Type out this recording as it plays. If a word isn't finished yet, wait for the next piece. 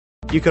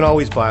You can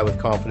always buy with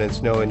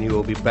confidence knowing you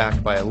will be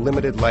backed by a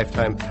limited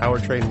lifetime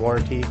powertrain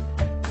warranty,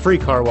 free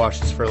car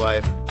washes for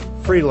life,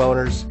 free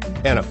loaners,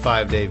 and a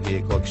 5-day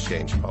vehicle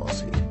exchange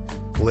policy.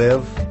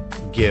 Live,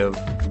 give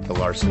the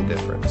Larson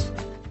difference.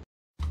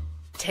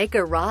 Take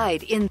a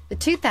ride in the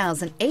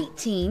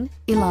 2018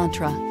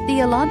 Elantra. The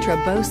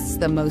Elantra boasts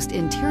the most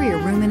interior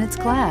room in its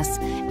class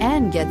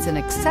and gets an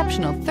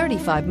exceptional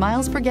 35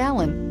 miles per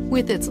gallon.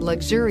 With its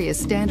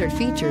luxurious standard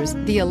features,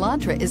 the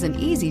Elantra is an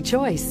easy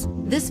choice.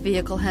 This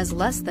vehicle has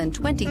less than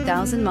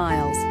 20,000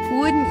 miles.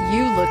 Wouldn't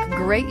you look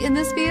great in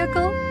this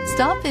vehicle?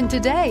 Stop in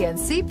today and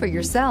see for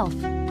yourself.